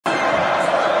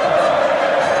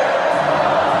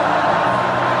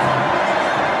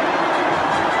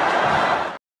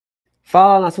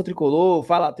Fala, nação tricolor,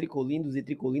 fala tricolindos e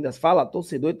tricolindas, fala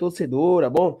torcedor e torcedora.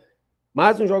 Bom,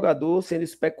 mais um jogador sendo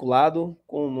especulado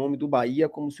com o nome do Bahia,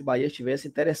 como se o Bahia estivesse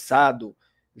interessado.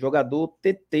 Jogador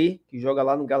Tetê, que joga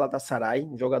lá no Galatasaray,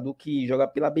 um jogador que joga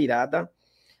pela beirada.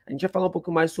 A gente vai falar um pouco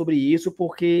mais sobre isso,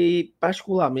 porque,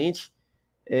 particularmente,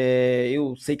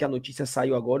 eu sei que a notícia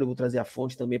saiu agora, eu vou trazer a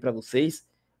fonte também para vocês,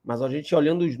 mas a gente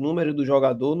olhando os números do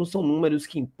jogador, não são números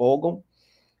que empolgam,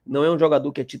 não é um jogador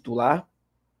que é titular,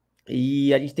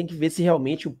 e a gente tem que ver se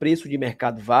realmente o preço de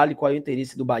mercado vale, qual é o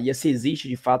interesse do Bahia, se existe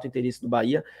de fato o interesse do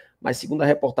Bahia, mas segundo a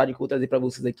reportagem que eu vou trazer para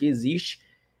vocês aqui, existe.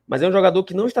 Mas é um jogador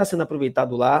que não está sendo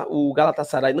aproveitado lá, o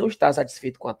Galatasaray não está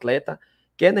satisfeito com o atleta,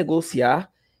 quer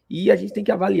negociar, e a gente tem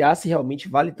que avaliar se realmente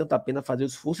vale tanto a pena fazer o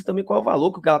esforço e também qual é o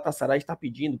valor que o Galatasaray está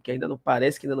pedindo, que ainda não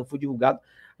parece, que ainda não foi divulgado.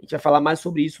 A gente vai falar mais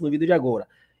sobre isso no vídeo de agora.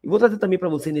 E vou trazer também para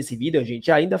você nesse vídeo,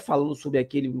 gente, ainda falando sobre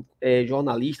aquele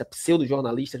jornalista,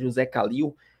 pseudo-jornalista José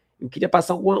Calil. Eu queria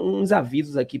passar uns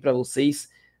avisos aqui para vocês,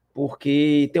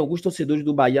 porque tem alguns torcedores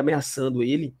do Bahia ameaçando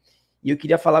ele, e eu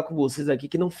queria falar com vocês aqui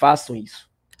que não façam isso.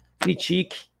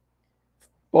 Critique,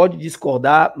 pode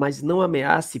discordar, mas não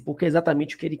ameace, porque é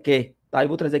exatamente o que ele quer. Tá? Eu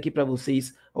vou trazer aqui para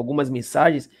vocês algumas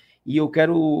mensagens, e eu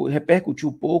quero repercutir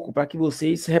um pouco para que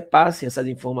vocês repassem essas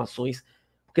informações,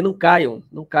 porque não caiam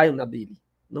na dele,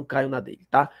 não caiam na dele,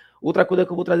 tá? Outra coisa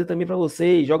que eu vou trazer também para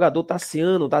vocês, jogador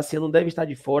Tassiano deve estar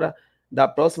de fora da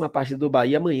próxima partida do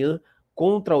Bahia amanhã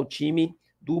contra o time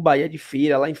do Bahia de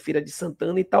Feira, lá em Feira de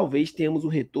Santana, e talvez tenhamos o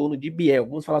retorno de Biel.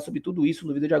 Vamos falar sobre tudo isso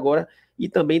no vídeo de agora e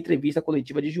também entrevista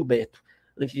coletiva de Gilberto.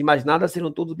 Antes de mais nada, serão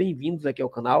todos bem-vindos aqui ao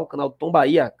canal Tom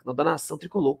Bahia, canal da Nação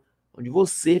Tricolor, onde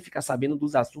você fica sabendo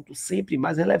dos assuntos sempre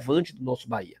mais relevantes do nosso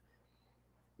Bahia.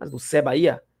 Mas você é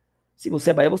Bahia? Se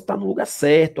você é Bahia, você está no lugar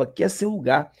certo, aqui é seu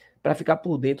lugar para ficar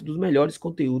por dentro dos melhores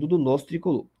conteúdos do nosso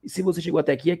Tricolor. E se você chegou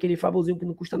até aqui, é aquele favorzinho que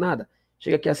não custa nada.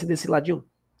 Chega aqui assim desse ladinho,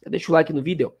 deixa o like no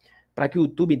vídeo, para que o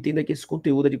YouTube entenda que esse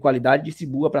conteúdo é de qualidade e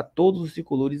distribua para todos os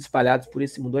tricolores espalhados por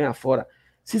esse mundão afora.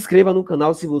 Se inscreva no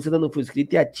canal se você ainda não for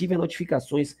inscrito e ative as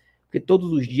notificações, porque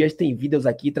todos os dias tem vídeos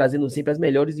aqui trazendo sempre as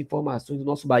melhores informações do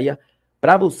nosso Bahia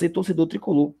para você, torcedor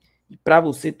tricolor, e para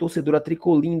você, torcedora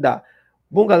tricolinda.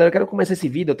 Bom, galera, eu quero começar esse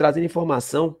vídeo trazendo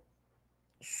informação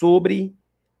sobre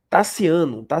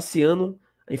Tassiano,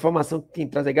 a informação que quem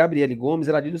traz é Gabriele Gomes,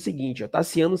 ela diz o seguinte, ó,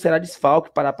 Tassiano será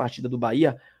desfalque para a partida do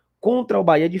Bahia contra o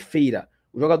Bahia de Feira.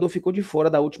 O jogador ficou de fora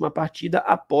da última partida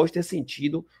após ter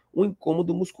sentido um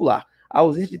incômodo muscular. A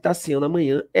ausência de Tassiano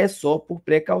amanhã é só por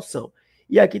precaução.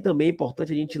 E aqui também é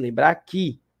importante a gente lembrar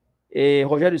que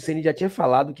Rogério Ceni já tinha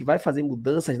falado que vai fazer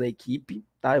mudanças na equipe,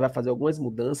 tá? Vai fazer algumas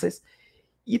mudanças.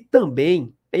 E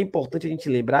também é importante a gente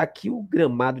lembrar que o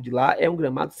gramado de lá é um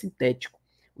gramado sintético.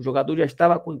 O jogador já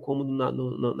estava com incômodo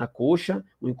na coxa,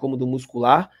 um incômodo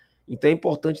muscular, então é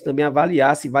importante também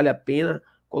avaliar se vale a pena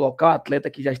colocar o atleta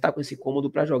que já está com esse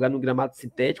incômodo para jogar no gramado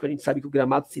sintético. A gente sabe que o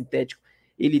gramado sintético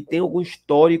ele tem algum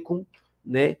histórico,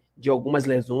 né, de algumas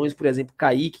lesões, por exemplo,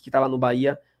 Kaique, que está lá no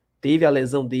Bahia, teve a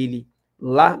lesão dele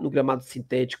lá no gramado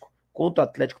sintético contra o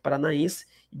Atlético Paranaense.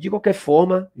 De qualquer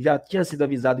forma, já tinha sido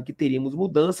avisado que teríamos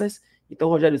mudanças, então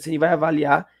o Rogério Ceni vai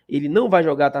avaliar, ele não vai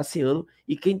jogar Tassiano,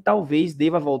 e quem talvez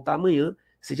deva voltar amanhã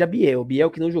seja Biel. Biel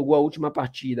que não jogou a última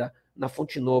partida na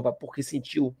Fonte Nova porque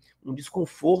sentiu um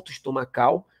desconforto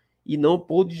estomacal e não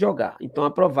pôde jogar. Então é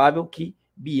provável que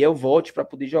Biel volte para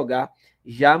poder jogar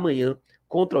já amanhã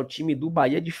contra o time do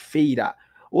Bahia de Feira.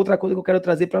 Outra coisa que eu quero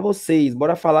trazer para vocês,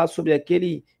 bora falar sobre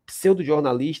aquele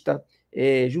pseudo-jornalista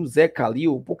José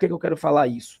Calil. Por que eu quero falar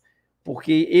isso?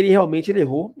 Porque ele realmente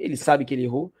errou, ele sabe que ele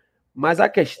errou, mas a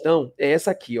questão é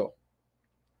essa aqui, ó.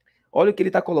 Olha o que ele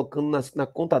está colocando na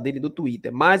conta dele do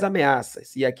Twitter. Mais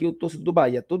ameaças. E aqui o torcedor do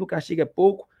Bahia. Todo castigo é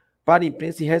pouco para a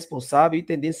imprensa irresponsável e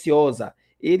tendenciosa.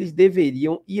 Eles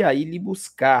deveriam ir aí lhe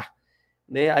buscar.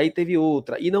 Né? Aí teve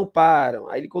outra. E não param.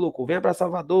 Aí ele colocou, venha para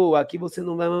Salvador, aqui você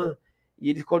não vai... E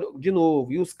ele de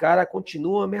novo. E os caras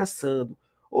continuam ameaçando.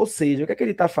 Ou seja, o que é que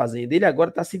ele está fazendo? Ele agora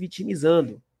está se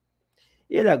vitimizando.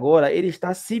 Ele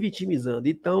está se vitimizando.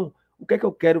 Então, o que é que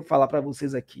eu quero falar para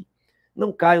vocês aqui?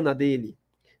 Não caiam na dele.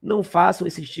 Não façam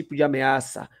esse tipo de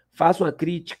ameaça. Façam a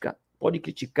crítica. Pode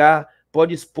criticar,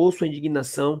 pode expor sua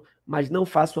indignação, mas não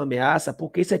façam ameaça,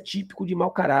 porque isso é típico de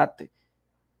mau caráter.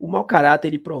 O mau caráter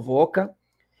ele provoca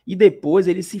e depois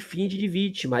ele se finge de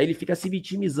vítima. Ele fica se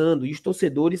vitimizando. E os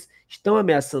torcedores estão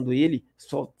ameaçando ele,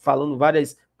 só falando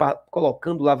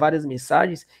colocando lá várias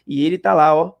mensagens, e ele tá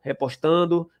lá, ó,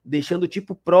 repostando, deixando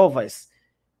tipo provas.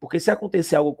 Porque se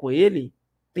acontecer algo com ele,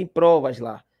 tem provas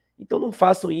lá. Então não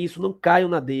façam isso, não caiam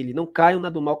na dele, não caiam na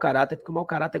do mau caráter, porque o mau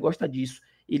caráter gosta disso.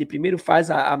 Ele primeiro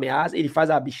faz a ameaça, ele faz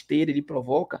a besteira, ele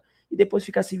provoca, e depois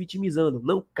ficar se vitimizando.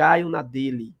 Não caiam na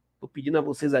dele. Tô pedindo a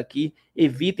vocês aqui,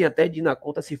 evitem até de ir na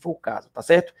conta se for o caso, tá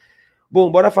certo? Bom,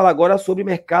 bora falar agora sobre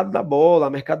mercado da bola.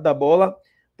 Mercado da bola,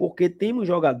 porque tem um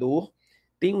jogador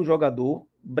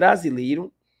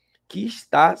brasileiro que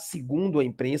está, segundo a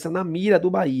imprensa, na mira do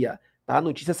Bahia. Tá? A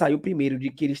notícia saiu primeiro de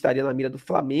que ele estaria na mira do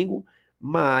Flamengo,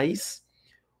 mas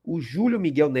o Júlio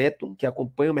Miguel Neto, que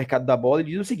acompanha o mercado da bola,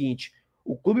 ele diz o seguinte: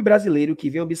 o clube brasileiro que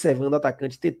vem observando o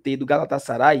atacante Tetê do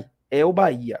Galatasaray é o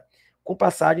Bahia. Com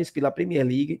passagens pela Premier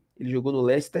League, ele jogou no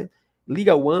Leicester,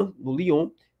 Liga One, no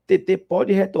Lyon, Tetê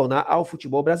pode retornar ao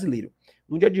futebol brasileiro.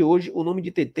 No dia de hoje, o nome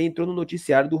de Tetê entrou no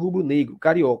noticiário do Rubro Negro,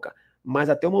 Carioca, mas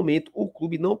até o momento o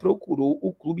clube não procurou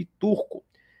o clube turco.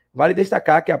 Vale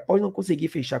destacar que após não conseguir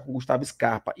fechar com Gustavo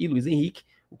Scarpa e Luiz Henrique,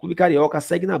 o clube carioca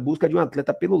segue na busca de um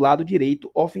atleta pelo lado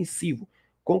direito ofensivo,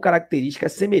 com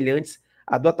características semelhantes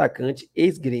à do atacante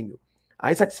ex-grêmio.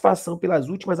 A insatisfação pelas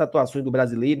últimas atuações do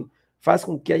brasileiro faz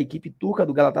com que a equipe turca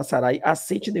do Galatasaray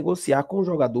aceite negociar com o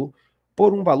jogador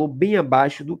por um valor bem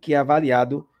abaixo do que é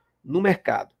avaliado no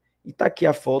mercado. E está aqui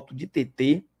a foto de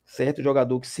Tetê, certo?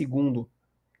 Jogador que, segundo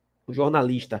o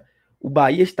jornalista, o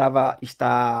Bahia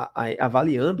está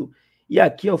avaliando. E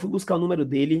aqui eu fui buscar o número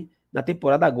dele na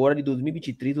temporada agora de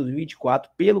 2023-2024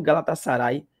 pelo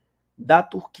Galatasaray da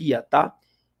Turquia, tá?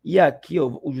 E aqui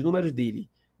ó, os números dele.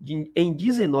 Em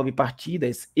 19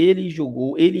 partidas, ele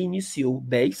iniciou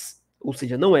 10, ou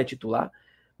seja, não é titular.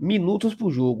 Minutos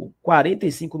por jogo,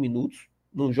 45 minutos.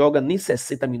 Não joga nem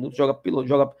 60 minutos,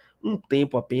 joga um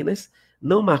tempo apenas.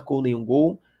 Não marcou nenhum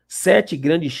gol. 7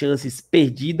 grandes chances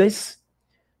perdidas.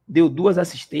 Deu 2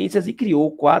 assistências e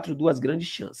criou 2 grandes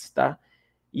chances, tá?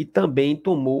 E também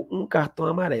tomou um cartão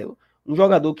amarelo. Um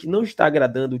jogador que não está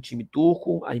agradando o time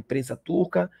turco, a imprensa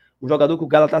turca, um jogador que o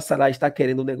Galatasaray está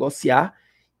querendo negociar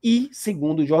e,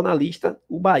 segundo o jornalista,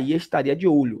 o Bahia estaria de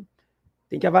olho.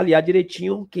 Tem que avaliar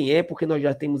direitinho quem é, porque nós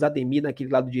já temos Ademir naquele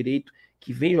lado direito,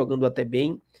 que vem jogando até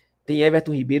bem. Tem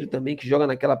Everton Ribeiro também, que joga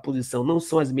naquela posição. Não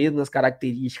são as mesmas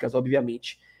características,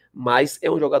 obviamente, mas é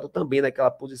um jogador também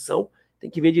naquela posição. Tem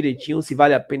que ver direitinho se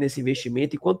vale a pena esse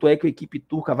investimento e quanto é que a equipe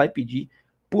turca vai pedir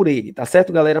por ele, tá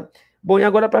certo, galera? Bom, e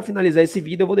agora para finalizar esse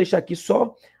vídeo, eu vou deixar aqui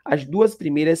só as 2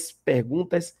 primeiras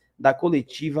perguntas da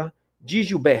coletiva de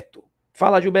Gilberto.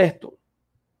 Fala, Gilberto.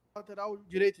 Lateral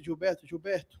direito, Gilberto.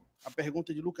 Gilberto, a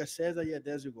pergunta de Lucas César e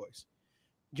Edésio Góes.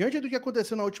 Diante do que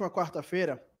aconteceu na última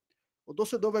quarta-feira, o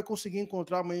torcedor vai conseguir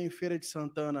encontrar amanhã em Feira de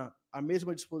Santana a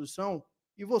mesma disposição?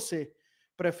 E você,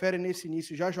 prefere nesse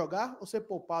início já jogar ou ser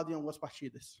poupado em algumas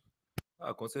partidas?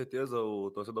 Com certeza, o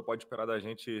torcedor pode esperar da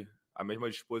gente a mesma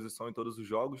disposição em todos os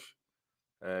jogos.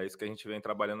 É isso que a gente vem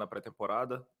trabalhando na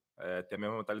pré-temporada. Ter a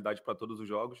mesma mentalidade para todos os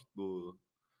jogos,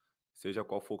 seja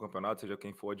qual for o campeonato, seja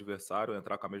quem for o adversário,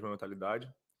 entrar com a mesma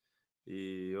mentalidade.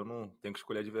 E eu não tenho que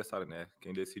escolher adversário, né?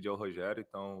 Quem decide é o Rogério,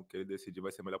 então o que ele decidir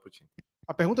vai ser melhor para o time.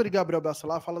 A pergunta de Gabriel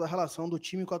Bassalar fala da relação do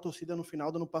time com a torcida no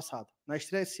final do ano passado. Na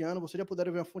estreia esse ano, vocês já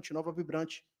puderam ver uma Fonte Nova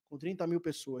vibrante, com 30 mil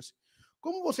pessoas.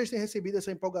 Como vocês têm recebido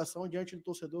essa empolgação diante do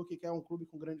torcedor que quer um clube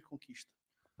com grande conquista?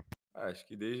 Acho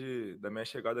que desde a minha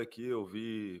chegada aqui eu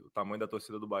vi o tamanho da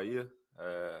torcida do Bahia.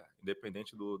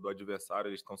 Independente do adversário,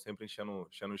 eles estão sempre enchendo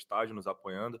o estádio, nos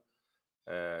apoiando.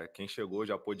 Quem chegou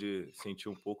já pôde sentir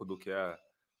um pouco do que é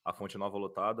a Fonte Nova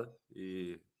lotada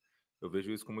e eu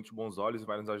vejo isso com muitos bons olhos e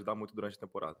vai nos ajudar muito durante a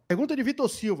temporada. Pergunta de Vitor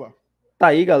Silva. Tá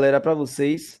aí, galera, para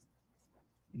vocês,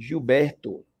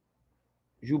 Gilberto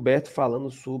falando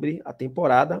sobre a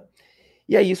temporada.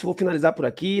 E é isso, vou finalizar por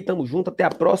aqui. Tamo junto, até a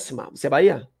próxima. Você é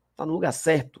Bahia? Tá no lugar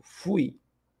certo. Fui.